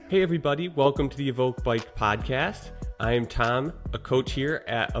Hey everybody, welcome to the Evoke Bike Podcast. I am Tom, a coach here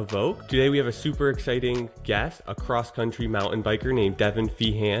at Evoke. Today we have a super exciting guest, a cross-country mountain biker named Devon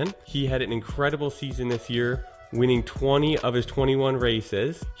Feehan. He had an incredible season this year, winning 20 of his 21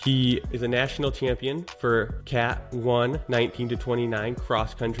 races. He is a national champion for Cat 1 19 to 29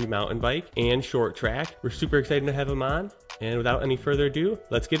 cross-country mountain bike and short track. We're super excited to have him on. And without any further ado,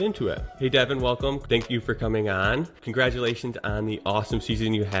 let's get into it. Hey Devon, welcome. Thank you for coming on. Congratulations on the awesome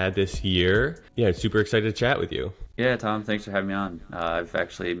season you had this year. Yeah, super excited to chat with you. Yeah, Tom, thanks for having me on. I've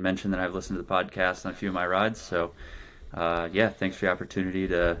actually mentioned that I've listened to the podcast on a few of my rides. So thanks for the opportunity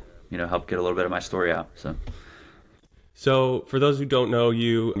to, help get a little bit of my story out. So for those who don't know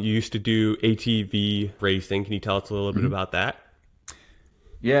you, you used to do ATV racing. Can you tell us a little bit about that?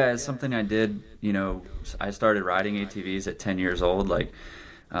 Yeah, it's something I did. I started riding ATVs at 10 years old. I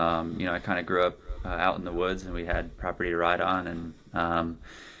kind of grew up out in the woods and we had property to ride on. And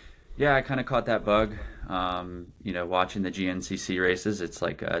I kind of caught that bug, watching the GNCC races. It's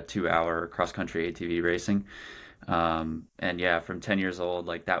like a 2-hour cross-country ATV racing. From 10 years old,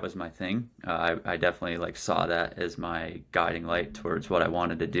 that was my thing. I definitely saw that as my guiding light towards what I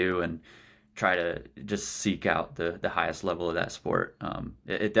wanted to do and try to just seek out the highest level of that sport.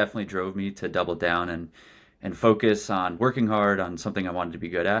 It definitely drove me to double down and focus on working hard on something I wanted to be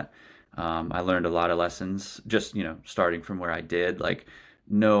good at. I learned a lot of lessons just, starting from where I did,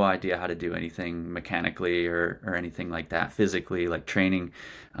 no idea how to do anything mechanically or anything like that physically, like training.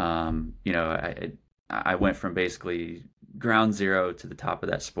 I went from basically ground zero to the top of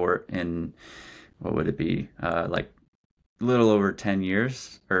that sport in, what would it be? Little over 10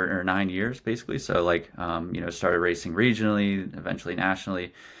 years or 9 years basically. So started racing regionally, eventually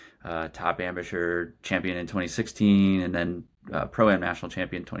nationally, top amateur champion in 2016, and then pro-am national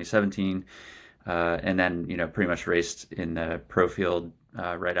champion 2017. And then, pretty much raced in the pro field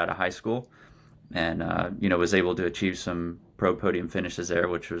right out of high school and, was able to achieve some pro podium finishes there,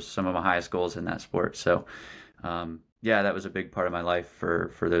 which was some of my highest goals in that sport. So, that was a big part of my life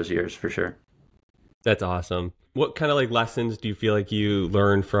for those years for sure. That's awesome. What kind of lessons do you feel like you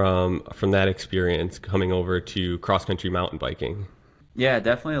learned from that experience coming over to cross-country mountain biking? Yeah,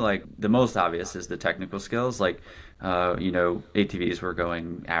 definitely the most obvious is the technical skills. ATVs were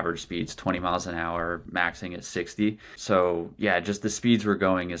going average speeds 20 miles an hour, maxing at 60. So just the speeds we're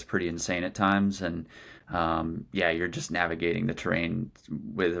going is pretty insane at times. And you're just navigating the terrain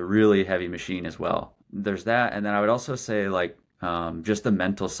with a really heavy machine as well. There's that. And then I would also say just the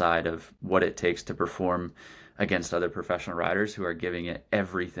mental side of what it takes to perform against other professional riders who are giving it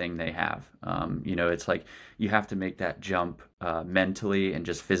everything they have. It's you have to make that jump mentally and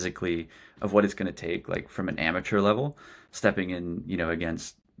just physically of what it's going to take, from an amateur level, stepping in,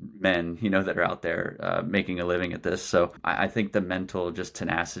 against men, that are out there making a living at this. So I think the mental just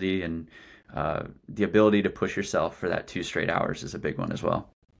tenacity and the ability to push yourself for that 2 straight hours is a big one as well.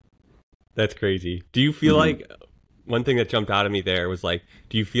 That's crazy. Do you feel like one thing that jumped out at me there was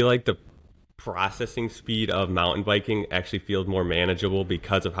do you feel like the processing speed of mountain biking actually feels more manageable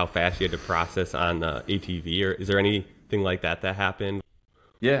because of how fast you had to process on the ATV, or is there anything like that happened?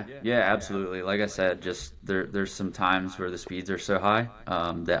 Yeah, absolutely. Like I said, just there's some times where the speeds are so high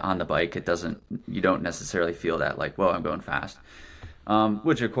that on the bike you don't necessarily feel that I'm going fast.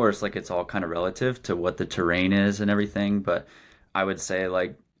 Which of course, it's all kind of relative to what the terrain is and everything. But I would say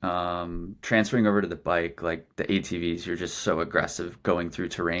transferring over to the bike, the ATVs, you're just so aggressive going through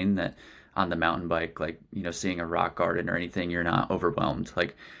terrain that on the mountain bike, seeing a rock garden or anything, you're not overwhelmed.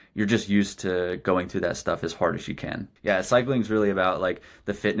 You're just used to going through that stuff as hard as you can. Yeah, cycling is really about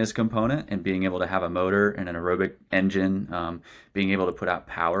the fitness component and being able to have a motor and an aerobic engine, being able to put out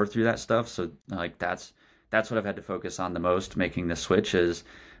power through that stuff. So that's what I've had to focus on the most, making the switch is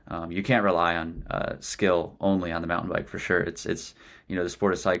you can't rely on skill only on the mountain bike for sure. It's the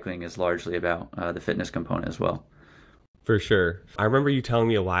sport of cycling is largely about the fitness component as well. For sure. I remember you telling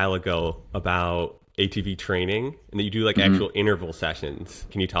me a while ago about ATV training and that you do actual interval sessions.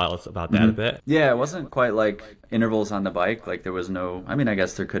 Can you tell us about that a bit? Yeah, it wasn't quite like intervals on the bike. There was no, I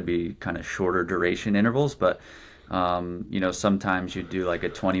guess there could be kind of shorter duration intervals, but sometimes you do a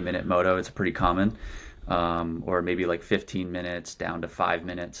 20-minute moto. It's pretty common. Or maybe 15 minutes down to 5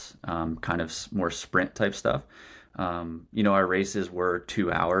 minutes, kind of more sprint type stuff. Our races were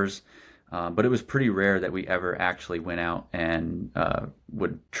 2 hours. But it was pretty rare that we ever actually went out and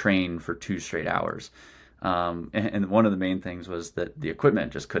would train for 2 straight hours. And one of the main things was that the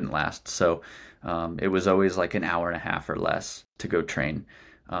equipment just couldn't last. So it was always an hour and a half or less to go train.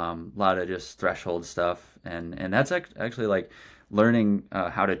 A lot of just threshold stuff. And that's actually learning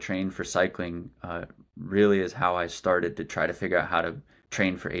how to train for cycling really is how I started to try to figure out how to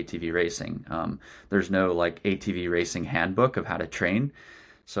train for ATV racing. There's no like ATV racing handbook of how to train.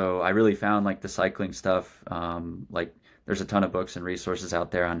 So I really found like the cycling stuff, like there's a ton of books and resources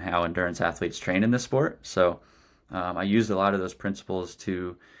out there on how endurance athletes train in this sport. So I used a lot of those principles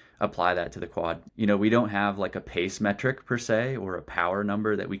to apply that to the quad. You know, we don't have like a pace metric per se or a power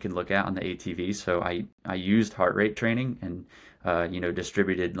number that we can look at on the ATV. So I used heart rate training and,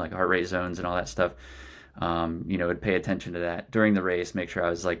 distributed like heart rate zones and all that stuff. Would pay attention to that during the race, make sure I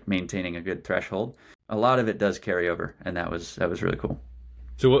was like maintaining a good threshold. A lot of it does carry over, and that was really cool.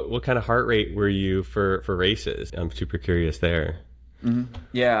 So what kind of heart rate were you for races? I'm super curious there. Mm-hmm.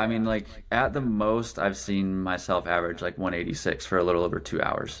 Yeah, I mean, like at the most I've seen myself average like 186 for a little over 2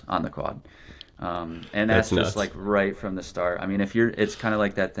 hours on the quad. And that's just nuts. Like right from the start. I mean, it's kind of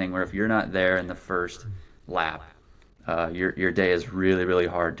like that thing where if you're not there in the first lap, your day is really, really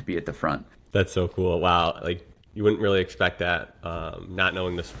hard to be at the front. That's so cool. Wow. Like you wouldn't really expect that, not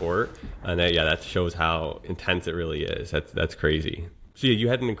knowing the sport. And that shows how intense it really is. That's crazy. So yeah, you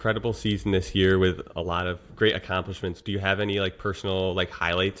had an incredible season this year with a lot of great accomplishments. Do you have any like personal like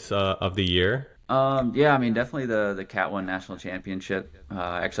highlights of the year? Yeah, I mean, definitely the Cat 1 National Championship.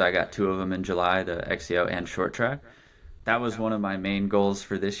 Actually, I got 2 of them in July, the XCO and short track. That was one of my main goals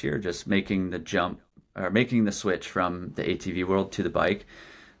for this year, just making the switch from the ATV world to the bike.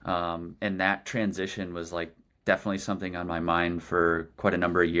 And that transition was like definitely something on my mind for quite a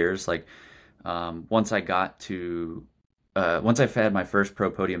number of years. Like, once I had my first pro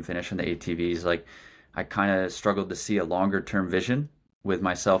podium finish on the ATVs, like I kind of struggled to see a longer term vision with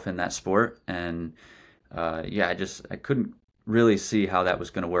myself in that sport. And, I couldn't really see how that was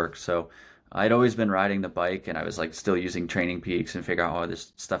going to work. So I'd always been riding the bike, and I was like still using Training Peaks and figure out all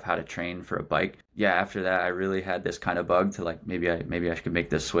this stuff, how to train for a bike. Yeah. After that, I really had this kind of bug to like, maybe I should make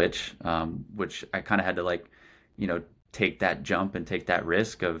this switch, which I kind of had to like, take that jump and take that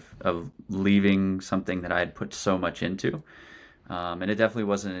risk of leaving something that I had put so much into. And it definitely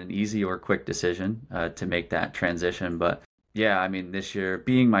wasn't an easy or quick decision to make that transition. But yeah, I mean, this year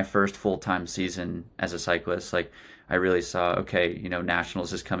being my first full-time season as a cyclist, like I really saw, okay,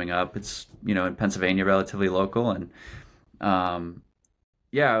 Nationals is coming up. It's, in Pennsylvania, relatively local. And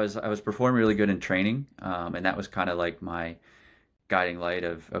I was performing really good in training. And that was kind of like my guiding light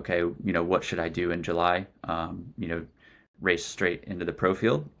of, okay, what should I do in July? Race straight into the pro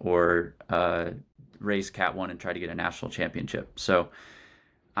field or race Cat 1 and try to get a national championship. So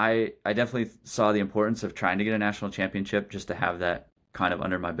I definitely saw the importance of trying to get a national championship just to have that kind of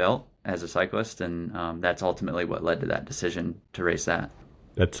under my belt as a cyclist. And that's ultimately what led to that decision to race that.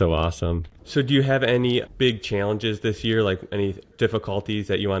 That's so awesome. So do you have any big challenges this year, like any difficulties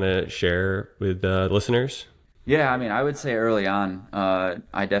that you want to share with the listeners? Yeah, I mean, I would say early on,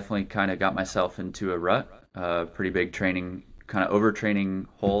 I definitely kind of got myself into a rut, pretty big training, kind of overtraining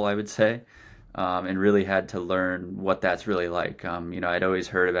hole, I would say, and really had to learn what that's really like. I'd always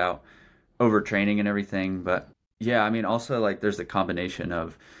heard about overtraining and everything, but yeah, I mean, also like there's the combination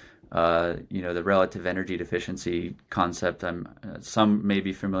of, the relative energy deficiency concept. Some may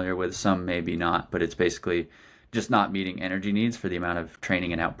be familiar with, some maybe not, but it's basically just not meeting energy needs for the amount of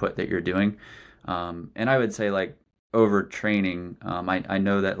training and output that you're doing. And I would say like overtraining, I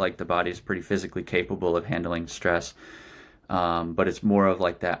know that like the body is pretty physically capable of handling stress, but it's more of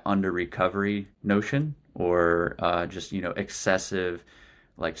like that under recovery notion or just, excessive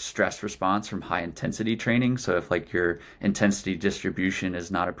like stress response from high intensity training. So if like your intensity distribution is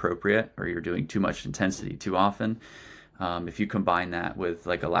not appropriate or you're doing too much intensity too often, if you combine that with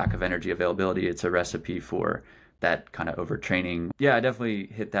like a lack of energy availability, it's a recipe for that kind of overtraining. Yeah, I definitely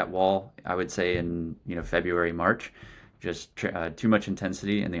hit that wall, I would say in, February, March, just too much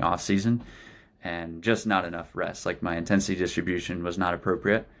intensity in the off season and just not enough rest. Like my intensity distribution was not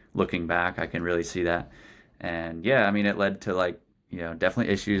appropriate. Looking back, I can really see that. And yeah, I mean, it led to like,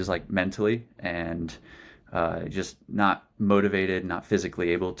 definitely issues like mentally and just not motivated, not physically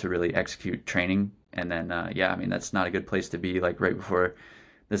able to really execute training. And then, I mean, that's not a good place to be like right before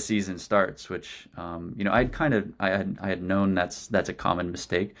the season starts, which, I had known that's a common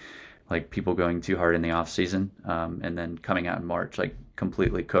mistake, like people going too hard in the off season, and then coming out in March, like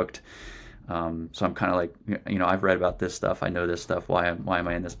completely cooked. So I'm kind of like, I've read about this stuff. I know this stuff. Why am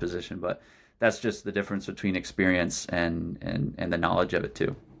I in this position? But that's just the difference between experience and the knowledge of it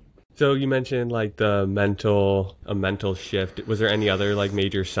too. So you mentioned like a mental shift. Was there any other like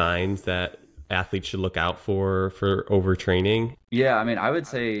major signs that athletes should look out for overtraining? Yeah, I mean, I would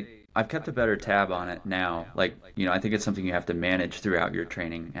say I've kept a better tab on it now. Like, I think it's something you have to manage throughout your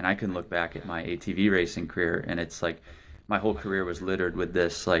training. And I can look back at my ATV racing career, and it's like my whole career was littered with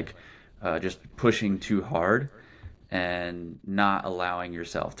this, like, just pushing too hard and not allowing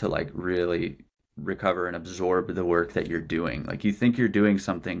yourself to like really recover and absorb the work that you're doing. Like you think you're doing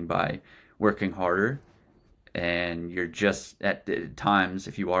something by working harder, and you're just at times,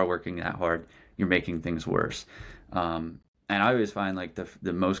 if you are working that hard, you're making things worse. And I always find like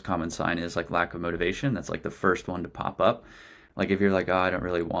the most common sign is like lack of motivation. That's like the first one to pop up. Like if you're like, oh, I don't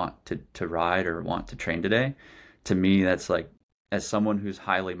really want to ride or want to train today. To me, that's like, as someone who's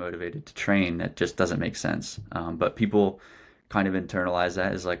highly motivated to train, that just doesn't make sense. But people kind of internalize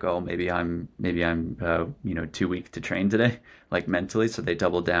that as like, oh, maybe I'm too weak to train today, like mentally. So they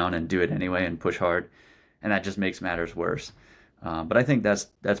double down and do it anyway and push hard, and that just makes matters worse. But I think that's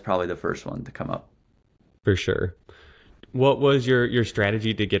probably the first one to come up. For sure. What was your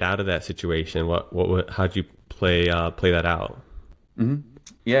strategy to get out of that situation? How'd you play that out? Mm-hmm.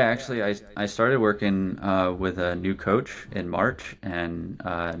 Yeah, actually, I started working with a new coach in March, and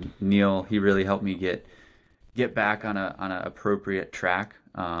Neil, he really helped me get back on a appropriate track.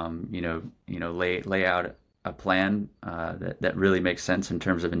 Lay out a plan that really makes sense in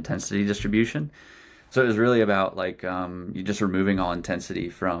terms of intensity distribution. So it was really about like you just removing all intensity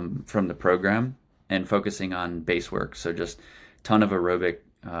from the program and focusing on base work. So just ton of aerobic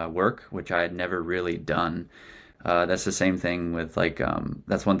work, which I had never really done. That's the same thing with like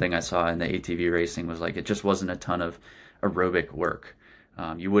that's one thing I saw in the ATV racing was like it just wasn't a ton of aerobic work.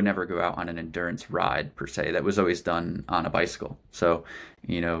 You would never go out on an endurance ride per se. That was always done on a bicycle. So,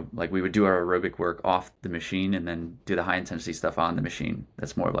 like we would do our aerobic work off the machine and then do the high intensity stuff on the machine.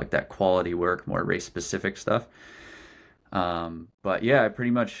 That's more of like that quality work, more race specific stuff. But yeah, I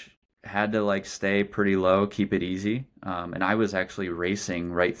pretty much had to like stay pretty low, keep it easy. And I was actually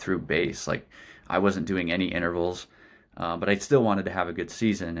racing right through base. Like I wasn't doing any intervals, but I still wanted to have a good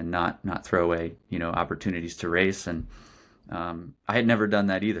season and not throw away, opportunities to race. And I had never done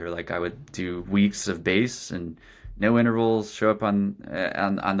that either. Like I would do weeks of base and no intervals, show up on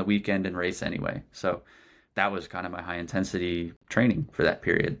the weekend and race anyway. So that was kind of my high intensity training for that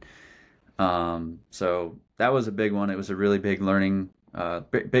period. So that was a big one. It was a really big learning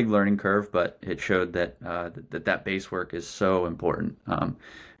curve, but it showed that that base work is so important.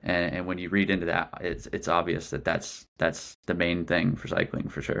 And when you read into that, it's obvious that that's the main thing for cycling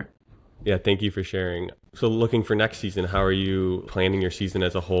for sure. Yeah, thank you for sharing. So looking for next season, how are you planning your season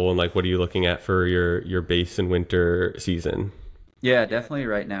as a whole, and like what are you looking at for your base and winter season? Yeah, definitely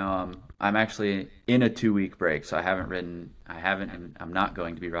right now I'm actually in a 2-week break, so and I'm not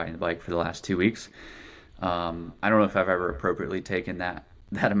going to be riding the bike for the last 2 weeks. I don't know if I've ever appropriately taken that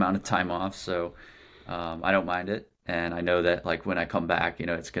amount of time off, so I don't mind it. And I know that like when I come back,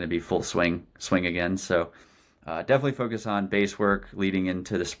 it's going to be full swing again. So definitely focus on base work leading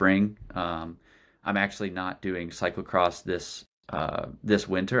into the spring. I'm actually not doing cyclocross this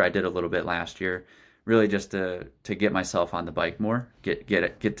winter. I did a little bit last year, really just to get myself on the bike more,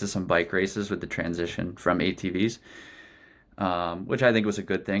 get to some bike races with the transition from ATVs, which I think was a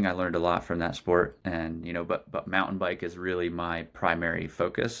good thing. I learned a lot from that sport, and but mountain bike is really my primary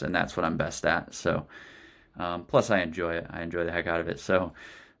focus, and that's what I'm best at. So plus I enjoy it. I enjoy the heck out of it. So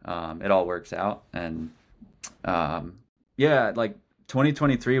it all works out. And yeah, like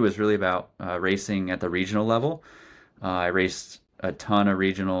 2023 was really about racing at the regional level. I raced a ton of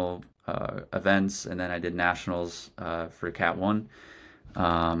regional events, and then I did nationals for Cat 1,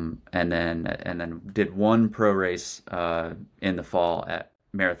 and then did one pro race in the fall at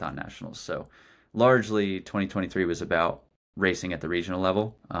Marathon Nationals. So largely 2023 was about racing at the regional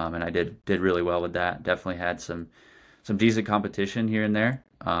level, and I did really well with that. Definitely had some decent competition here and there,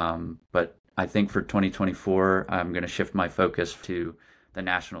 but I think for 2024 I'm going to shift my focus to the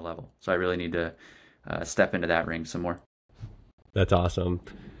national level. So I really need to step into that ring some more. That's awesome.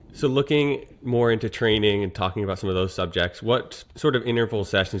 So looking more into training and talking about some of those subjects, what sort of interval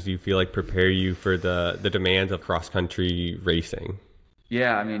sessions do you feel like prepare you for the demands of cross-country racing?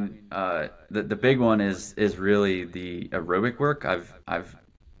 Yeah, I mean, the big one is really the aerobic work. I've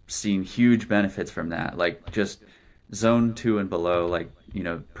seen huge benefits from that, like just zone 2 and below, like,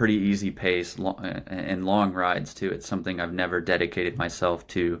 pretty easy pace and long rides too. It's something I've never dedicated myself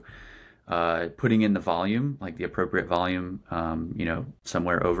to putting in the volume, like the appropriate volume,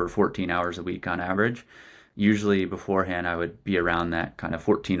 somewhere over 14 hours a week on average. Usually beforehand, I would be around that kind of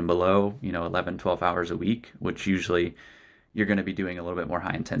 14 and below, 11, 12 hours a week, which usually you're going to be doing a little bit more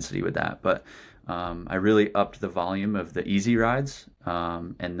high intensity with that. But I really upped the volume of the easy rides,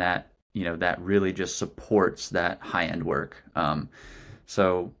 and that really just supports that high end work.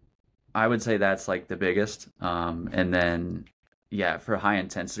 So I would say that's like the biggest. And then, yeah, for high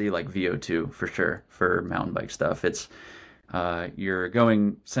intensity, like VO2 for sure, for mountain bike stuff. you're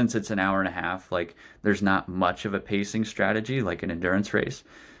going, since it's an hour and a half, like there's not much of a pacing strategy like an endurance race.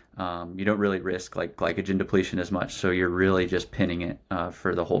 You don't really risk like glycogen depletion as much, so you're really just pinning it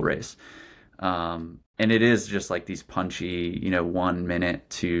for the whole race. And it is just like these punchy, 1 minute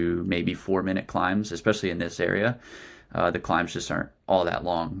to maybe 4 minute climbs, especially in this area. The climbs just aren't all that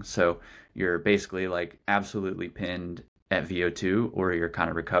long, so you're basically like absolutely pinned at VO2, or you're kind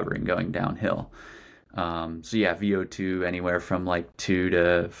of recovering going downhill. So yeah, VO2 anywhere from like 2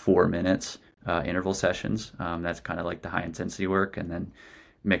 to 4 minutes, interval sessions. That's kind of like the high intensity work, and then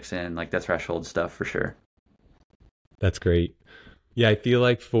mix in like the threshold stuff for sure. That's great. Yeah, I feel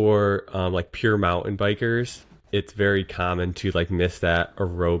like for like pure mountain bikers, it's very common to like miss that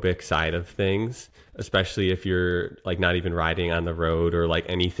aerobic side of things, especially if you're like not even riding on the road or like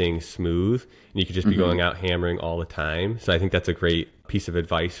anything smooth, and you could just be going out hammering all the time. So I think that's a great piece of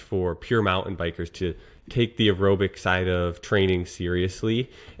advice for pure mountain bikers, to take the aerobic side of training seriously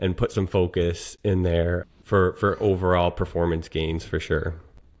and put some focus in there for overall performance gains for sure.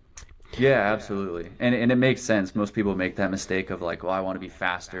 Yeah, absolutely. And it makes sense. Most people make that mistake of like, well, I want to be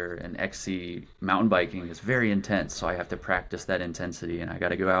faster, and XC mountain biking is very intense, so I have to practice that intensity, and I got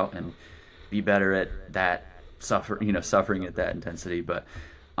to go out and be better at that, suffering at that intensity. But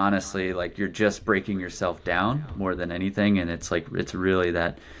honestly, like, you're just breaking yourself down more than anything, and it's really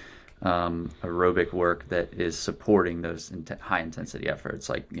that aerobic work that is supporting those high intensity efforts,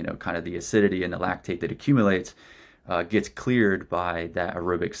 like, kind of the acidity and the lactate that accumulates gets cleared by that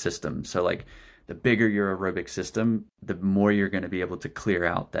aerobic system. So like the bigger your aerobic system, the more you're going to be able to clear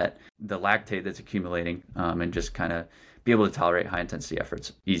out the lactate that's accumulating, and just kind of be able to tolerate high intensity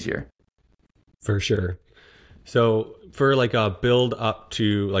efforts easier. For sure. So for like a build up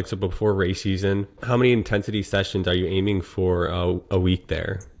to like, so before race season, how many intensity sessions are you aiming for a week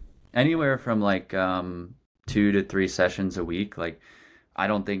there? Anywhere from like 2 to 3 sessions a week. Like, I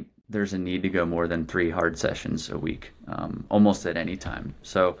don't think there's a need to go more than 3 hard sessions a week, almost at any time.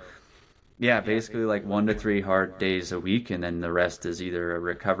 So yeah, basically like 1 to 3 hard days a week, and then the rest is either a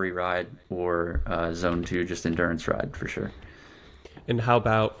recovery ride or zone 2, just endurance ride for sure. And how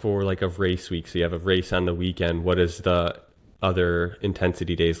about for like a race week? So you have a race on the weekend. What does the other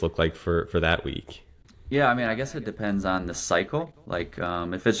intensity days look like for that week? Yeah, I mean, I guess it depends on the cycle. Like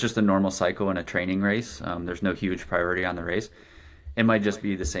if it's just a normal cycle in a training race, there's no huge priority on the race. It might just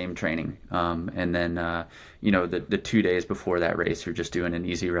be the same training. And then, the 2 days before that race, you're just doing an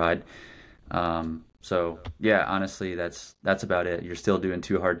easy ride. So yeah, honestly, that's about it. You're still doing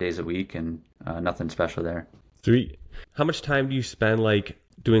 2 hard days a week, and nothing special there. Sweet. How much time do you spend like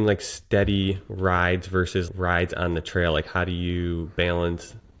doing like steady rides versus rides on the trail? Like, how do you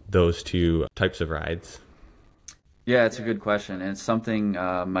balance those two types of rides? Yeah, it's a good question, and it's something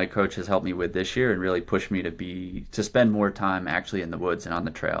my coach has helped me with this year, and really pushed me to spend more time actually in the woods and on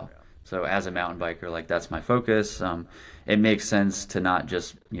the trail. So as a mountain biker, like, that's my focus. It makes sense to not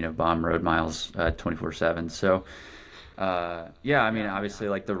just bomb road miles 24/7. So yeah, I mean, obviously,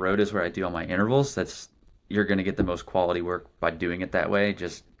 like, the road is where I do all my intervals. You're going to get the most quality work by doing it that way.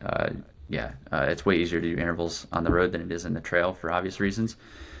 Just it's way easier to do intervals on the road than it is in the trail for obvious reasons.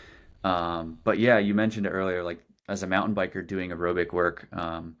 But yeah, you mentioned it earlier, like, as a mountain biker doing aerobic work,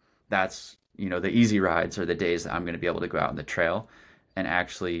 that's, the easy rides are the days that I'm going to be able to go out on the trail and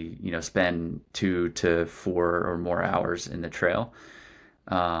actually, spend 2 to 4 or more hours in the trail.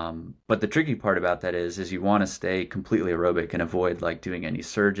 But the tricky part about that is you want to stay completely aerobic and avoid like doing any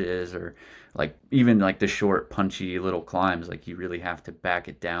surges, or like even like the short punchy little climbs. Like, you really have to back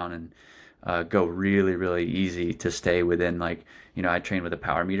it down and go really, really easy to stay within, like, I train with a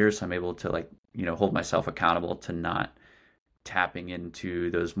power meter, so I'm able to, like, hold myself accountable to not tapping into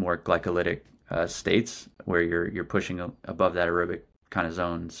those more glycolytic states where you're pushing above that aerobic kind of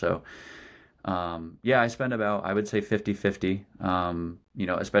zone. So yeah, I spend about, I would say, 50-50,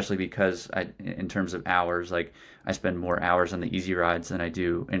 especially because in terms of hours, like, I spend more hours on the easy rides than I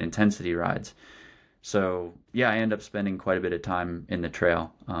do in intensity rides. So yeah, I end up spending quite a bit of time in the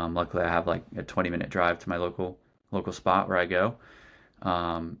trail. Luckily, I have like a 20-minute drive to my local spot where I go.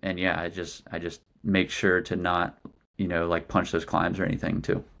 And yeah, I just make sure to not, like, punch those climbs or anything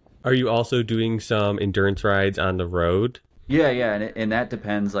too. Are you also doing some endurance rides on the road? Yeah, and that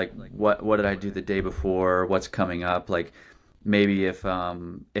depends, like, what did I do the day before, what's coming up. Like, maybe if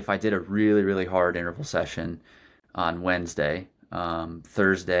I did a really, really hard interval session on Wednesday,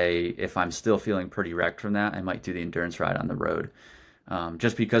 Thursday, if I'm still feeling pretty wrecked from that, I might do the endurance ride on the road.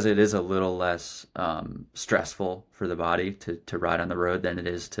 Just because it is a little less stressful for the body to ride on the road than it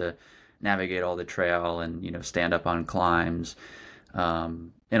is to navigate all the trail and stand up on climbs,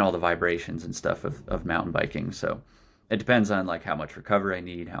 and all the vibrations and stuff of mountain biking. So It depends on like how much recovery I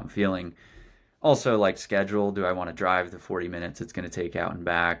need, how I'm feeling. Also, like schedule, do I want to drive the 40 minutes it's going to take out and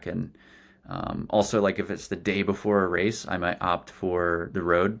back? And also, like if it's the day before a race, I might opt for the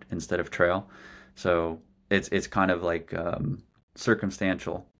road instead of trail. So it's kind of like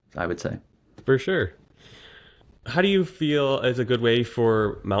circumstantial, I would say. For sure. How do you feel is a good way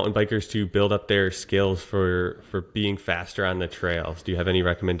for mountain bikers to build up their skills for being faster on the trails? Do you have any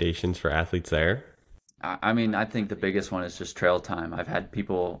recommendations for athletes there? I mean, I think the biggest one is just trail time. I've had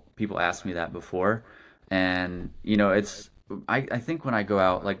people ask me that before, and it's I think when I go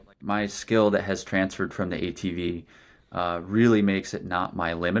out, like my skill that has transferred from the ATV really makes it not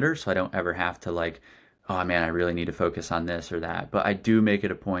my limiter, so I don't ever have to like, oh man, I really need to focus on this or that. But I do make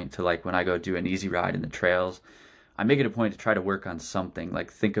it a point to like when I go do an easy ride in the trails, I make it a point to try to work on something,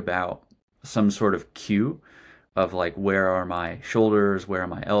 like think about some sort of cue of like where are my shoulders, where are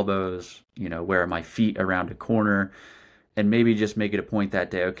my elbows, where are my feet around a corner, and maybe just make it a point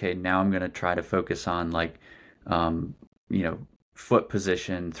that day, okay, now I'm going to try to focus on like foot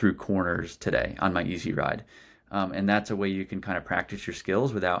position through corners today on my easy ride. And that's a way you can kind of practice your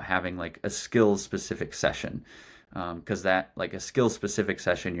skills without having like a skills specific session. Because that like a skills specific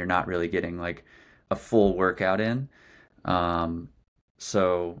session, you're not really getting like a full workout in.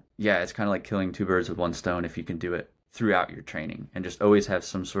 So yeah, it's kind of like killing two birds with one stone if you can do it throughout your training and just always have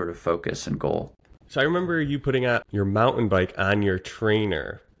some sort of focus and goal. So I remember you putting out your mountain bike on your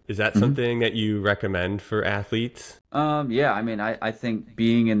trainer. Is that something that you recommend for athletes? Yeah, I mean, I think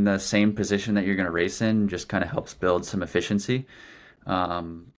being in the same position that you're going to race in just kind of helps build some efficiency.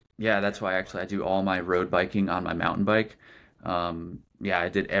 Yeah, that's why actually I do all my road biking on my mountain bike. Yeah, I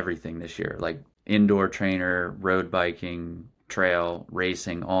did everything this year, like indoor trainer, road biking, trail,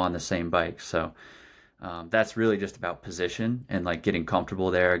 racing, all on the same bike. So that's really just about position and like getting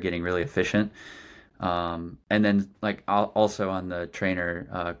comfortable there, getting really efficient. And then like also on the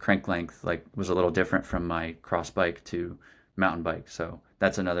trainer, crank length like was a little different from my cross bike to mountain bike. So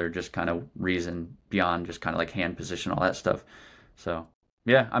that's another just kind of reason beyond just kind of like hand position, all that stuff. So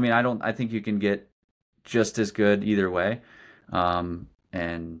yeah, I mean, I think you can get just as good either way.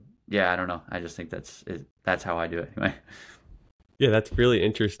 And yeah, I don't know. I just think that's how I do it anyway. Yeah, that's really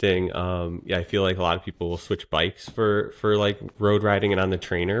interesting. Yeah, I feel like a lot of people will switch bikes for like road riding and on the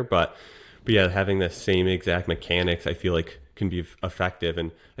trainer, but yeah, having the same exact mechanics, I feel like can be effective.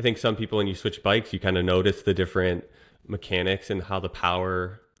 And I think some people, when you switch bikes, you kind of notice the different mechanics and how the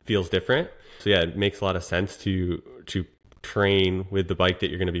power feels different. So yeah, it makes a lot of sense to train with the bike that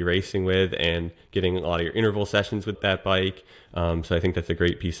you're going to be racing with and getting a lot of your interval sessions with that bike. So I think that's a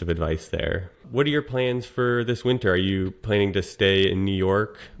great piece of advice there. What are your plans for this winter? Are you planning to stay in New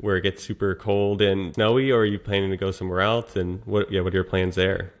York where it gets super cold and snowy, or are you planning to go somewhere else? And what are your plans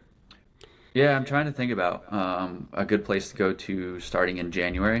there? Yeah, I'm trying to think about a good place to go to starting in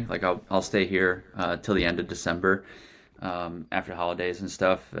January. Like I'll stay here till the end of December after holidays and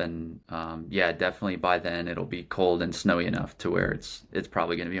stuff. And yeah, definitely by then it'll be cold and snowy enough to where it's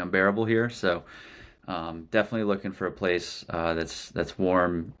probably going to be unbearable here. So definitely looking for a place that's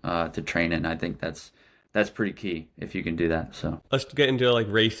warm to train in. I think that's pretty key if you can do that. So let's get into like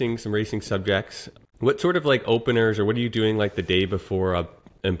some racing subjects. What sort of like openers, or what are you doing like the day before a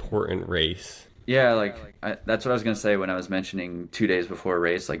important race? Yeah, like that's what I was gonna say when I was mentioning 2 days before a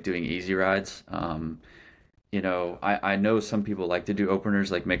race, like doing easy rides. I know some people like to do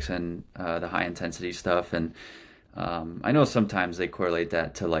openers, like mix in the high intensity stuff, and I know sometimes they correlate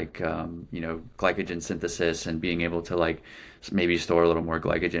that to like glycogen synthesis and being able to like maybe store a little more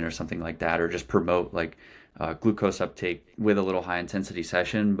glycogen or something like that, or just promote like glucose uptake with a little high intensity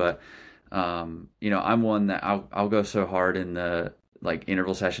session. But I'm one that I'll go so hard in the like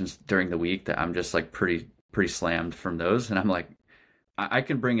interval sessions during the week that I'm just like pretty slammed from those, and I'm like I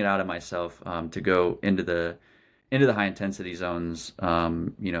can bring it out of myself to go into the high intensity zones.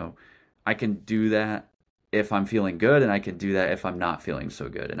 I can do that if I'm feeling good, and I can do that if I'm not feeling so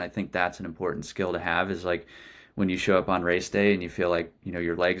good. And I think that's an important skill to have, is like when you show up on race day and you feel like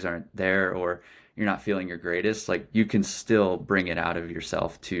your legs aren't there, or you're not feeling your greatest, like you can still bring it out of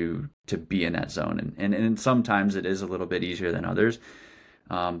yourself to be in that zone. And sometimes it is a little bit easier than others.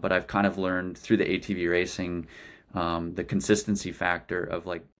 But I've kind of learned through the ATV racing, the consistency factor of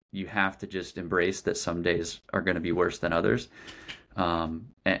like, you have to just embrace that some days are going to be worse than others.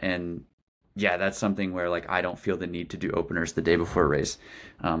 And yeah, that's something where like, I don't feel the need to do openers the day before a race.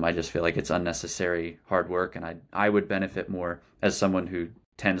 I just feel like it's unnecessary hard work. And I would benefit more as someone who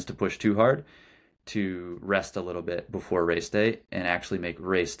tends to push too hard to rest a little bit before race day and actually make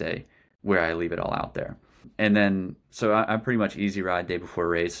race day where I leave it all out there. And then, so I'm pretty much easy ride day before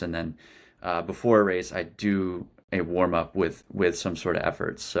race. And then before a race, I do a warm up with some sort of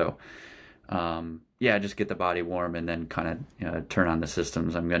efforts. So yeah, just get the body warm and then kind of turn on the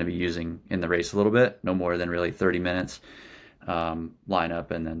systems I'm going to be using in the race a little bit, no more than really 30 minutes, line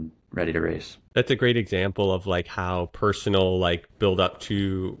up and then ready to race. That's a great example of like how personal like build up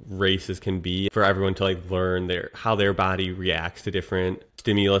to races can be for everyone to like learn how their body reacts to different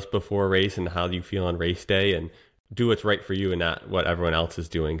stimulus before a race and how you feel on race day, and do what's right for you and not what everyone else is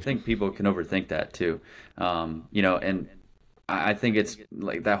doing. I think people can overthink that too. And I think it's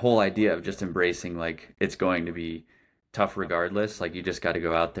like that whole idea of just embracing like it's going to be tough regardless. Like you just got to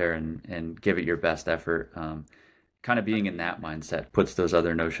go out there and give it your best effort. Kind of being in that mindset puts those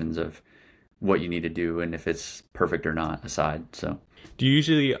other notions of what you need to do and if it's perfect or not aside. So do you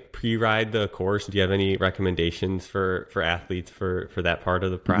usually pre-ride the course? Do you have any recommendations for athletes for that part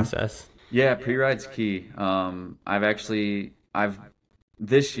of the process? Yeah, pre-ride's key. I've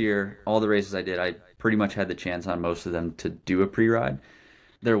this year, all the races I did, I pretty much had the chance on most of them to do a pre-ride.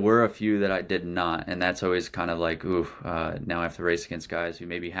 There were a few that I did not, and that's always kind of like, now I have to race against guys who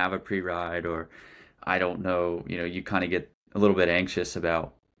maybe have a pre-ride, or I don't know, you kind of get a little bit anxious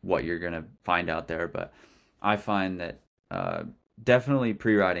about what you're going to find out there. But I find that definitely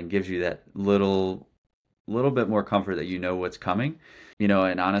pre-riding gives you that little bit more comfort that you know what's coming.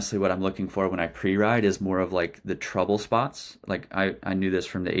 And honestly, what I'm looking for when I pre-ride is more of like the trouble spots. Like I knew this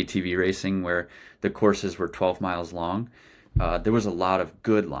from the ATV racing where the courses were 12 miles long. There was a lot of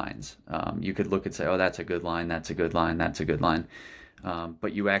good lines. You could look and say, oh, that's a good line, that's a good line, that's a good line.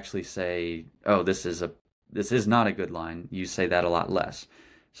 But you actually say, oh, this is not a good line. You say that a lot less.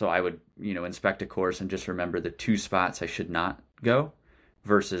 So I would, inspect a course and just remember the 2 spots I should not go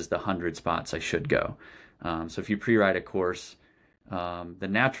versus the 100 spots I should go. So if you pre-ride a course, the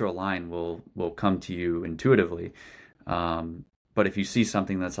natural line will come to you intuitively. But if you see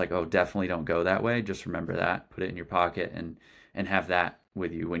something that's like, oh, definitely don't go that way, just remember that, put it in your pocket and have that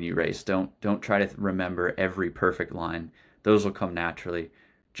with you when you race. Don't try to remember every perfect line. Those will come naturally.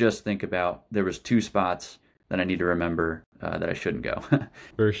 Just think about there was 2 spots that I need to remember that I shouldn't go.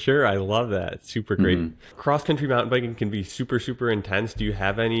 For sure. I love that. It's super great. Mm-hmm. Cross-country mountain biking can be super, super intense. Do you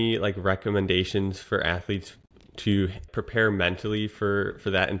have any like recommendations for athletes to prepare mentally for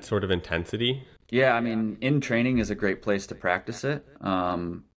that sort of intensity? Yeah, I mean, in training is a great place to practice it.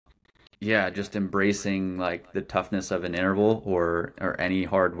 Just embracing like the toughness of an interval or any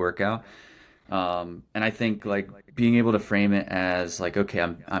hard workout. And I think like being able to frame it as like, okay,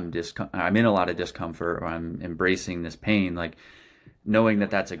 I'm in a lot of discomfort, or I'm embracing this pain, like knowing that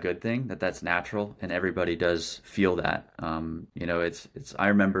that's a good thing, that's natural, and everybody does feel that. I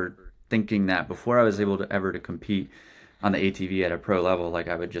remember thinking that before I was able to ever to compete on the ATV at a pro level, like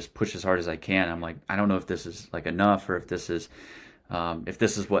I would just push as hard as I can. I'm like, I don't know if this is like enough, or if this is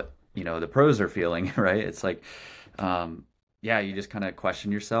what, the pros are feeling, right? It's like, you just kind of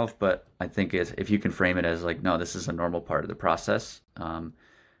question yourself. But I think if you can frame it as like, no, this is a normal part of the process,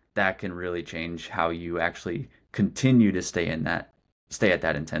 that can really change how you actually continue to stay at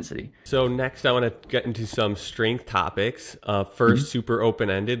that intensity. So next I want to get into some strength topics. First, super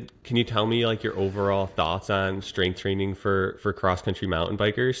open-ended. Can you tell me like your overall thoughts on strength training for cross-country mountain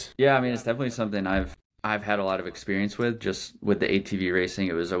bikers? Yeah, I mean, it's definitely something I've had a lot of experience with. Just with the ATV racing,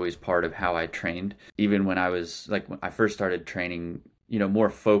 it was always part of how I trained. Even when when I first started training, more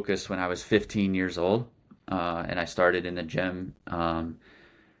focused when I was 15 years old, and I started in the gym.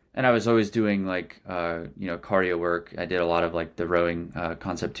 And I was always doing like, cardio work. I did a lot of like the rowing,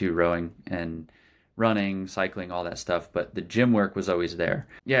 Concept 2 rowing and running, cycling, all that stuff. But the gym work was always there.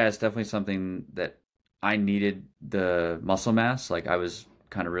 Yeah, it's definitely something that I needed the muscle mass. Like I was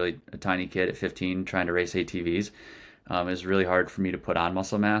kind of really a tiny kid at 15 trying to race ATVs. It was really hard for me to put on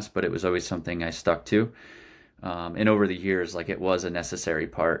muscle mass, but it was always something I stuck to. And over the years, like it was a necessary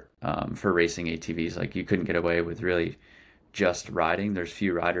part for racing ATVs. Like you couldn't get away with really just riding. There's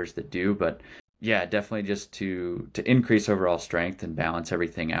few riders that do, but yeah, definitely just to increase overall strength and balance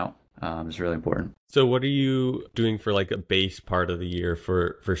everything out is really important. So what are you doing for like a base part of the year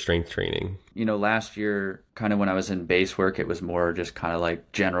for strength training? Last year, kind of when I was in base work, it was more just kind of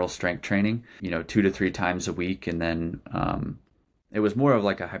like general strength training, 2 to 3 times a week. And then it was more of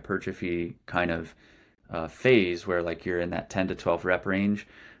like a hypertrophy kind of phase where like you're in that 10 to 12 rep range,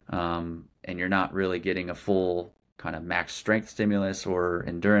 and you're not really getting a full kind of max strength stimulus or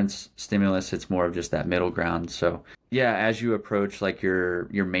endurance stimulus. It's more of just that middle ground. So yeah, as you approach like your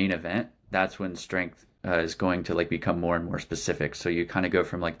main event, that's when strength is going to like become more and more specific. So you kind of go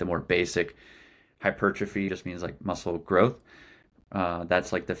from like the more basic hypertrophy, just means like muscle growth.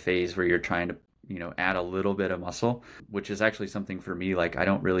 That's like the phase where you're trying to add a little bit of muscle, which is actually something for me. Like, I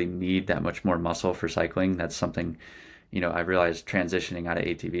don't really need that much more muscle for cycling. That's something, I realized transitioning out of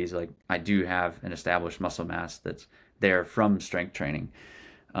ATVs, like I do have an established muscle mass that's there from strength training.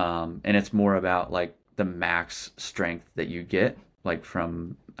 And it's more about like the max strength that you get, like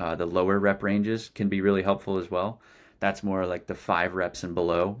from the lower rep ranges can be really helpful as well. That's more like the 5 reps and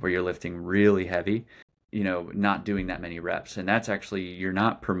below where you're lifting really heavy, not doing that many reps. And that's actually, you're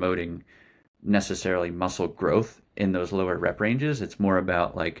not promoting necessarily muscle growth in those lower rep ranges. It's more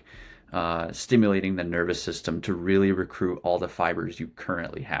about like stimulating the nervous system to really recruit all the fibers you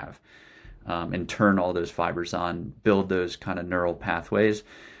currently have, and turn all those fibers on, build those kind of neural pathways,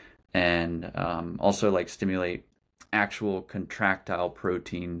 and also like stimulate actual contractile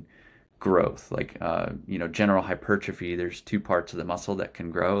protein growth. Like, general hypertrophy, there's 2 parts of the muscle that can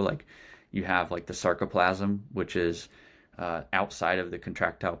grow. Like, you have like the sarcoplasm, which is outside of the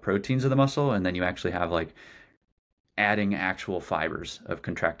contractile proteins of the muscle, and then you actually have like adding actual fibers of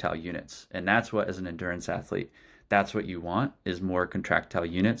contractile units. And that's what, as an endurance athlete, that's what you want, is more contractile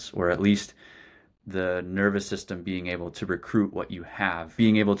units, or at least the nervous system being able to recruit what you have,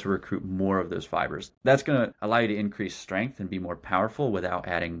 being able to recruit more of those fibers. That's going to allow you to increase strength and be more powerful without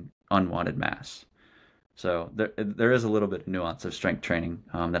adding unwanted mass. So there is a little bit of nuance of strength training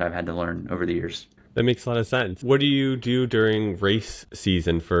that I've had to learn over the years. That makes a lot of sense. What do you do during race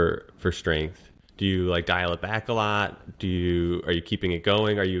season for strength? Do you like dial it back a lot? Are you keeping it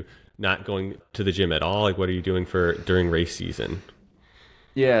going? Are you not going to the gym at all? Like, what are you doing during race season?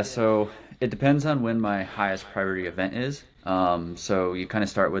 Yeah, so it depends on when my highest priority event is. So you kind of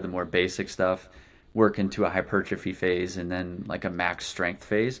start with the more basic stuff, work into a hypertrophy phase, and then like a max strength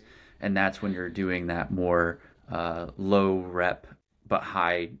phase. And that's when you're doing that more low rep but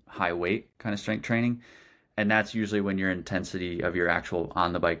high weight kind of strength training. And that's usually when your intensity of your actual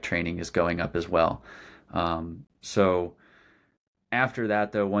on the bike training is going up as well. So after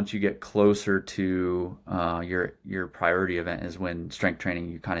that, though, once you get closer to your priority event is when strength training,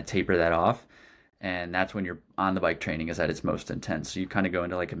 you kind of taper that off. And that's when your on the bike training is at its most intense. So you kind of go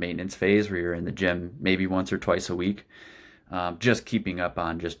into like a maintenance phase where you're in the gym maybe once or twice a week, just keeping up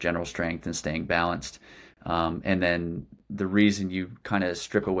on just general strength and staying balanced. And then the reason you kind of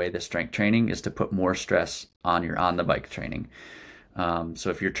strip away the strength training is to put more stress on your on the bike training. So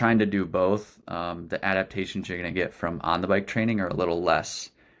if you're trying to do both, the adaptations you're going to get from on the bike training are a little less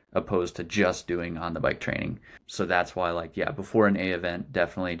opposed to just doing on the bike training. So that's why, like, yeah, before an A event,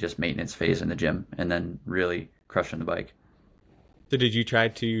 definitely just maintenance phase in the gym and then really crushing the bike. So did you try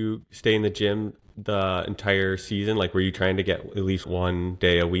to stay in the gym the entire season? Like, were you trying to get at least one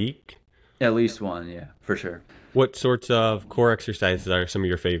day a week? At least one, yeah, for sure. What sorts of core exercises are some of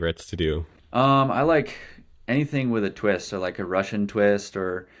your favorites to do? I like anything with a twist, so like a Russian twist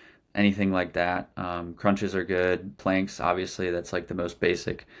or anything like that. Crunches are good. Planks, obviously, that's like the most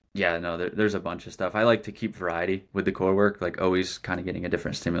basic. Yeah, no, there's a bunch of stuff. I like to keep variety with the core work, like always kind of getting a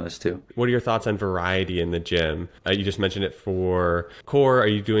different stimulus too. What are your thoughts on variety in the gym? You just mentioned it for core. Are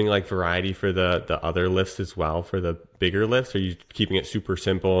you doing like variety for the other lifts as well, for the bigger lifts? Or are you keeping it super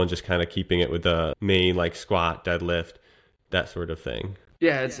simple and just kind of keeping it with the main like squat, deadlift, that sort of thing?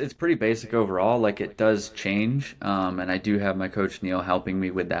 Yeah, it's pretty basic overall. Like, it does change, and I do have my coach Neil helping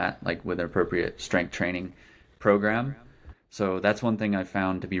me with that, like with an appropriate strength training program. So that's one thing I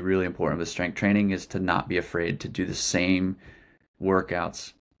found to be really important with strength training, is to not be afraid to do the same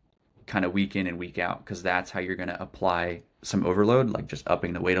workouts kind of week in and week out, because that's how you're going to apply some overload, like just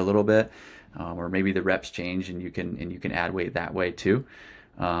upping the weight a little bit, or maybe the reps change and you can add weight that way too.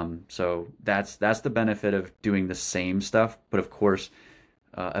 So that's the benefit of doing the same stuff, but of course,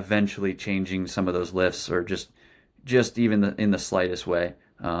 eventually changing some of those lifts, or just even in the slightest way,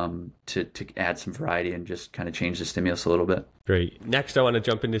 to add some variety and just kind of change the stimulus a little bit. Great. Next, I want to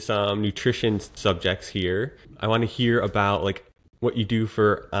jump into some nutrition subjects here. I want to hear about like what you do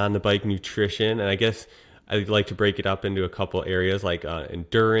for on the bike nutrition, and I guess I'd like to break it up into a couple areas, like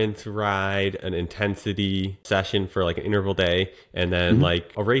endurance ride, an intensity session for like an interval day, and then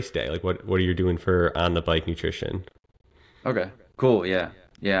like a race day. Like what are you doing for on the bike nutrition? Okay, cool. Yeah.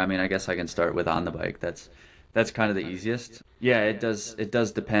 I mean, I guess I can start with on the bike. That's kind of the easiest. Yeah, it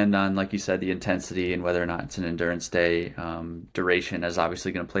does depend on, like you said, the intensity and whether or not it's an endurance day. Duration is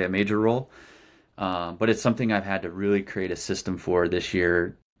obviously going to play a major role. But it's something I've had to really create a system for this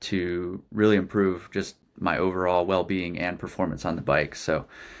year to really improve just my overall well-being and performance on the bike. So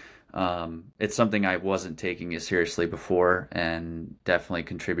it's something I wasn't taking as seriously before, and definitely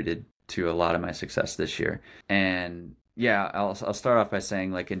contributed to a lot of my success this year. And yeah, I'll start off by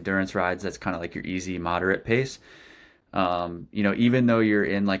saying, like, endurance rides, that's kind of like your easy, moderate pace. Even though you're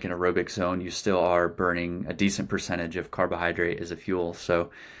in like an aerobic zone, you still are burning a decent percentage of carbohydrate as a fuel. So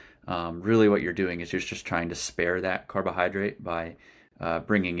really what you're doing is you're just trying to spare that carbohydrate by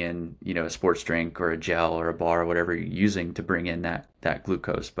bringing in, a sports drink or a gel or a bar or whatever you're using to bring in that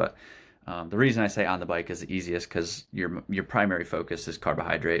glucose. But the reason I say on the bike is the easiest because your primary focus is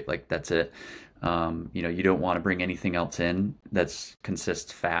carbohydrate. Like that's it. You don't want to bring anything else in that's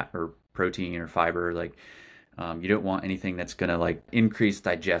consists fat or protein or fiber. Like you don't want anything that's going to like increase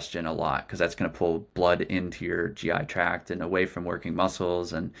digestion a lot because that's going to pull blood into your GI tract and away from working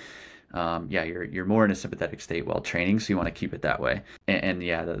muscles. And you're more in a sympathetic state while training, so you want to keep it that way. And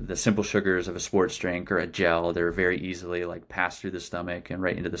the simple sugars of a sports drink or a gel, they're very easily like pass through the stomach and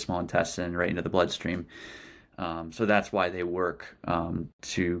right into the small intestine, right into the bloodstream. So that's why they work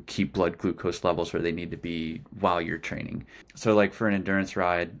to keep blood glucose levels where they need to be while you're training. So like for an endurance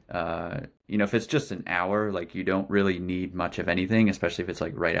ride, if it's just an hour, like you don't really need much of anything, especially if it's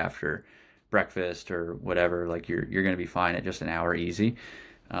like right after breakfast or whatever, like you're going to be fine at just an hour easy.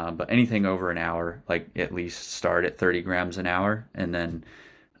 But anything over an hour, like at least start at 30 grams an hour. And then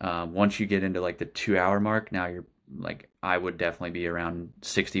once you get into like the 2 hour mark, now you're like, I would definitely be around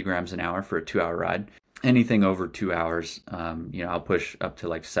 60 grams an hour for a 2 hour ride. Anything over 2 hours, I'll push up to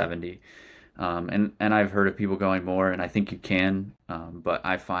like 70. And I've heard of people going more, and I think you can. But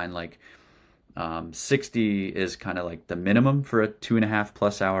I find like 60 is kind of like the minimum for a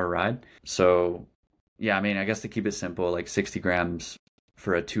 2.5+ hour ride. So yeah, I mean, I guess to keep it simple, like 60 grams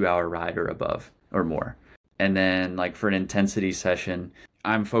for a 2 hour ride or above or more. And then like for an intensity session,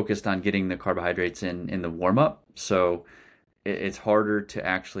 I'm focused on getting the carbohydrates in the warm up. So it's harder to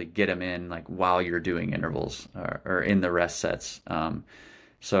actually get them in like while you're doing intervals or in the rest sets.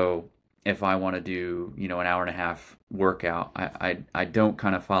 So if I want to do, an hour and a half workout, I don't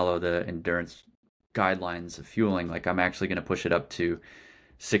kind of follow the endurance guidelines of fueling. Like I'm actually going to push it up to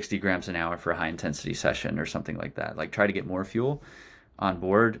 60 grams an hour for a high intensity session or something like that. Like try to get more fuel on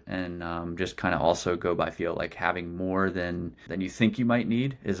board and just kind of also go by feel. Like having more than you think you might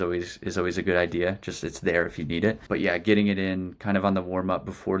need is always a good idea. Just it's there if you need it. But yeah, getting it in kind of on the warm up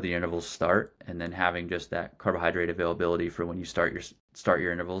before the intervals start, and then having just that carbohydrate availability for when you start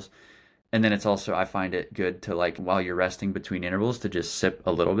your intervals. And then it's also, I find it good to like while you're resting between intervals to just sip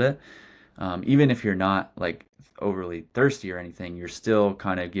a little bit. Even if you're not like overly thirsty or anything, you're still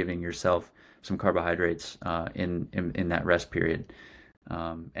kind of giving yourself some carbohydrates in that rest period.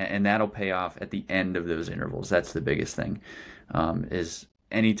 And that'll pay off at the end of those intervals. That's the biggest thing, is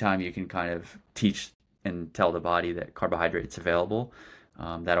anytime you can kind of teach and tell the body that carbohydrate's available,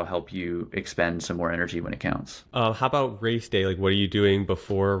 that'll help you expend some more energy when it counts. How about race day? Like, what are you doing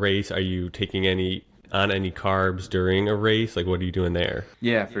before a race? Are you taking any carbs during a race? Like, what are you doing there?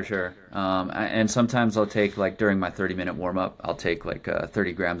 Yeah, for sure. And sometimes I'll take like during my 30-minute warm up, I'll take like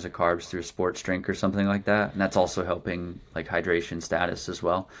 30 grams of carbs through a sports drink or something like that. And that's also helping like hydration status as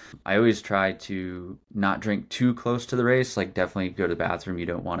well. I always try to not drink too close to the race. Like definitely go to the bathroom. You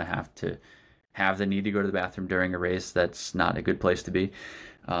don't want to have the need to go to the bathroom during a race. That's not a good place to be.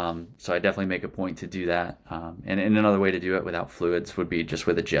 So I definitely make a point to do that. And another way to do it without fluids would be just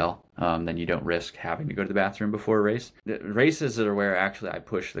with a gel. Then you don't risk having to go to the bathroom before a race. The races are where actually I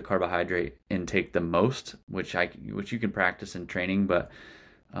push the carbohydrate intake the most, which you can practice in training, but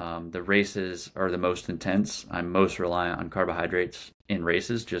the races are the most intense. I'm most reliant on carbohydrates in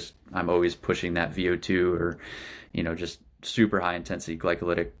races. Just I'm always pushing that VO2 or, just super high intensity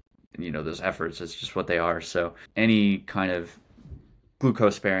glycolytic, those efforts. It's just what they are. So any kind of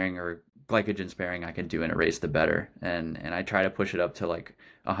glucose sparing or glycogen sparing I can do in a race, the better. And I try to push it up to like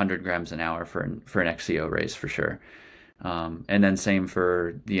 100 grams an hour for an XCO race for sure. And then same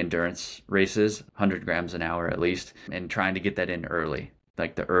for the endurance races, 100 grams an hour at least, and trying to get that in early.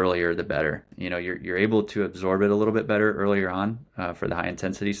 Like the earlier, the better. You're able to absorb it a little bit better earlier on for the high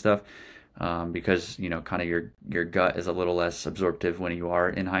intensity stuff. Because, kind of your gut is a little less absorptive when you are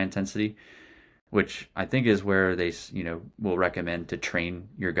in high intensity, which I think is where they, will recommend to train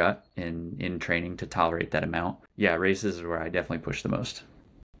your gut in training to tolerate that amount. Yeah, races is where I definitely push the most.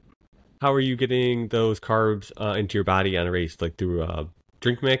 How are you getting those carbs into your body on a race? Like through a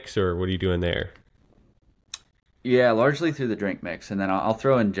drink mix, or what are you doing there? Yeah, largely through the drink mix. And then I'll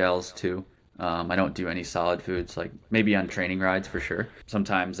throw in gels too. I don't do any solid foods, like maybe on training rides for sure.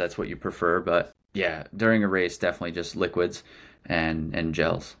 Sometimes that's what you prefer, but yeah, during a race, definitely just liquids and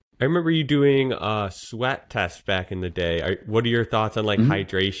gels. I remember you doing a sweat test back in the day. What are your thoughts on like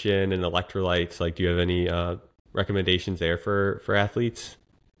hydration and electrolytes? Like, do you have any recommendations there for athletes?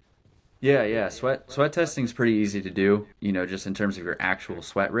 Yeah. Sweat testing is pretty easy to do, just in terms of your actual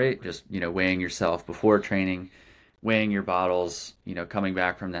sweat rate, just, weighing yourself before training, weighing your bottles, coming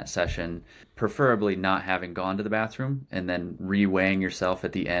back from that session, preferably not having gone to the bathroom, and then re-weighing yourself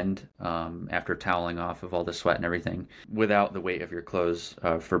at the end after toweling off of all the sweat and everything without the weight of your clothes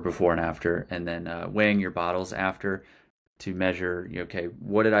for before and after, and then weighing your bottles after to measure, okay,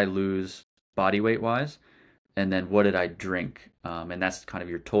 what did I lose body weight wise? And then what did I drink? And that's kind of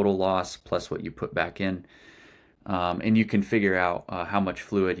your total loss plus what you put back in. And you can figure out how much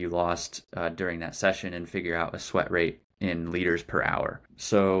fluid you lost during that session and figure out a sweat rate in liters per hour.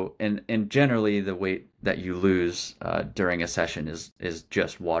 So, and generally the weight that you lose during a session is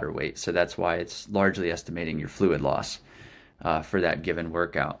just water weight. So that's why it's largely estimating your fluid loss for that given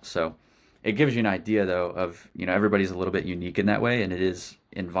workout. So it gives you an idea though of, everybody's a little bit unique in that way, and it is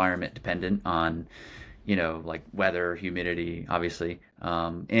environment dependent on, like weather, humidity, obviously,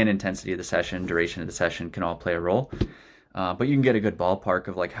 and intensity of the session, duration of the session can all play a role. But you can get a good ballpark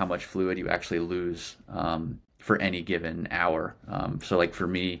of like how much fluid you actually lose for any given hour. So like for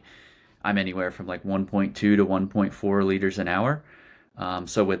me, I'm anywhere from like 1.2 to 1.4 liters an hour.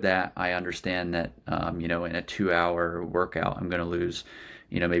 So with that, I understand that, in a 2-hour workout, I'm going to lose,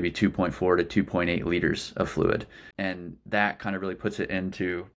 maybe 2.4 to 2.8 liters of fluid. And that kind of really puts it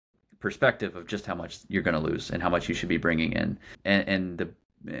into perspective of just how much you're going to lose and how much you should be bringing in. And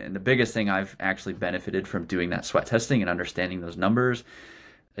the biggest thing I've actually benefited from doing that sweat testing and understanding those numbers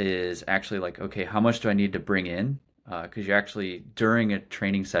is actually like, okay, how much do I need to bring in? Because you actually, during a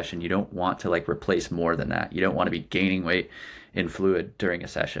training session, you don't want to like replace more than that. You don't want to be gaining weight in fluid during a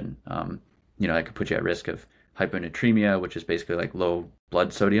session. That could put you at risk of hyponatremia, which is basically like low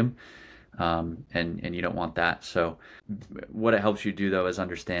blood sodium. And you don't want that. So what it helps you do though is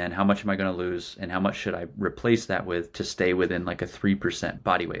understand how much am I going to lose and how much should I replace that with to stay within like a 3%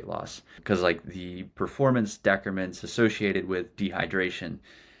 body weight loss. Because like the performance decrements associated with dehydration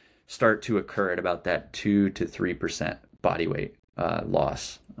start to occur at about that 2 to 3% body weight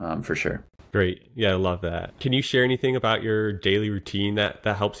loss for sure. Great. Yeah, I love that. Can you share anything about your daily routine that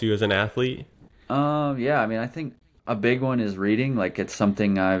helps you as an athlete? Yeah, I mean, I think a big one is reading. Like it's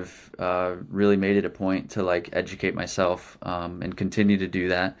something I've really made it a point to like educate myself and continue to do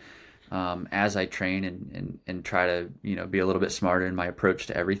that as I train and try to, be a little bit smarter in my approach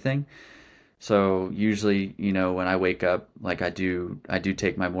to everything. So usually, when I wake up, like I do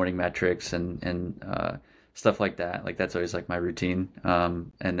take my morning metrics and stuff like that. Like that's always like my routine.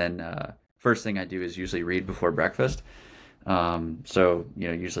 And then first thing I do is usually read before breakfast. So,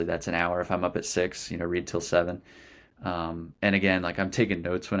 usually that's an hour. If I'm up at 6, read till 7. And again, like I'm taking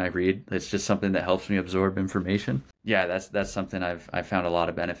notes when I read. It's just something that helps me absorb information. Yeah, that's something I found a lot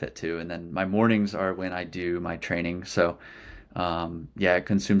of benefit to. And then my mornings are when I do my training. So, it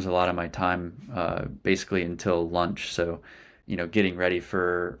consumes a lot of my time, basically until lunch. So, getting ready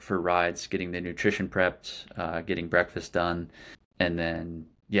for rides, getting the nutrition prepped, getting breakfast done, and then,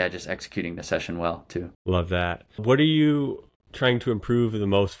 just executing the session well too. Love that. What are you trying to improve the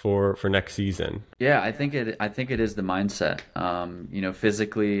most for next season? Yeah, I think it is the mindset.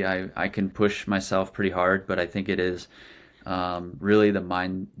 Physically I can push myself pretty hard, but I think it is really the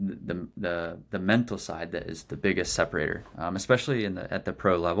mind, the mental side that is the biggest separator, especially at the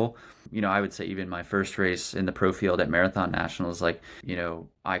pro level. I would say even my first race in the pro field at Marathon Nationals, like,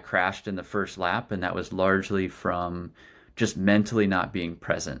 I crashed in the first lap, and that was largely from just mentally not being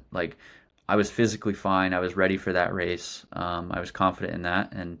present. Like I was physically fine. I was ready for that race. I was confident in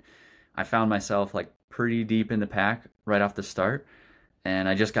that. And I found myself like pretty deep in the pack right off the start. And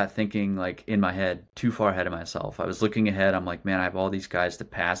I just got thinking like in my head, too far ahead of myself. I was looking ahead. I'm like, man, I have all these guys to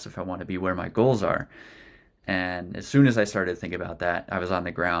pass if I want to be where my goals are. And as soon as I started thinking about that, I was on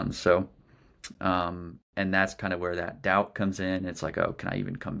the ground. So, and that's kind of where that doubt comes in. It's like, oh, can I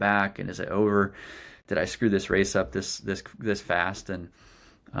even come back? And is it over? Did I screw this race up this fast? And,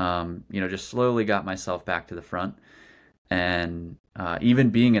 just slowly got myself back to the front. And even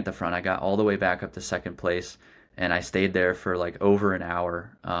being at the front, I got all the way back up to second place. And I stayed there for like over an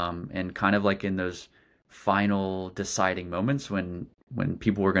hour. And kind of like in those final deciding moments when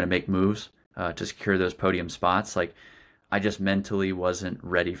people were going to make moves to secure those podium spots, like I just mentally wasn't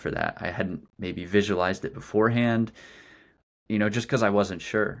ready for that. I hadn't maybe visualized it beforehand. Just because I wasn't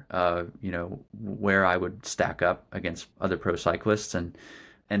sure, where I would stack up against other pro cyclists.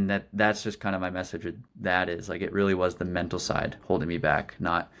 And that's just kind of my message with that is like, it really was the mental side holding me back,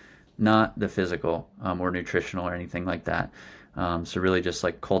 not the physical or nutritional or anything like that. So really just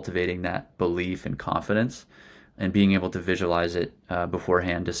like cultivating that belief and confidence and being able to visualize it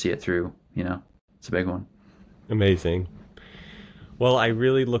beforehand to see it through, it's a big one. Amazing. Well, I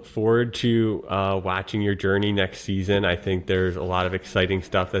really look forward to watching your journey next season. I think there's a lot of exciting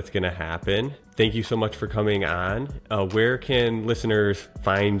stuff that's going to happen. Thank you so much for coming on. Where can listeners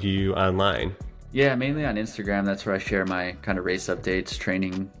find you online? Yeah, mainly on Instagram. That's where I share my kind of race updates,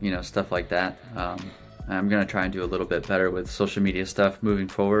 training, stuff like that. I'm going to try and do a little bit better with social media stuff moving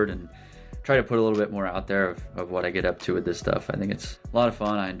forward and try to put a little bit more out there of what I get up to with this stuff. I think it's a lot of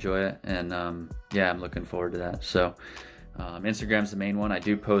fun. I enjoy it. And I'm looking forward to that. So Instagram's the main one. I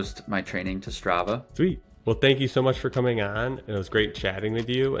do post my training to Strava. Sweet. Well, thank you so much for coming on. It was great chatting with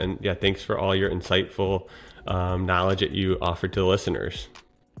you. And yeah, thanks for all your insightful knowledge that you offered to the listeners.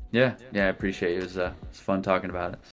 Yeah, I appreciate it. It was fun talking about it.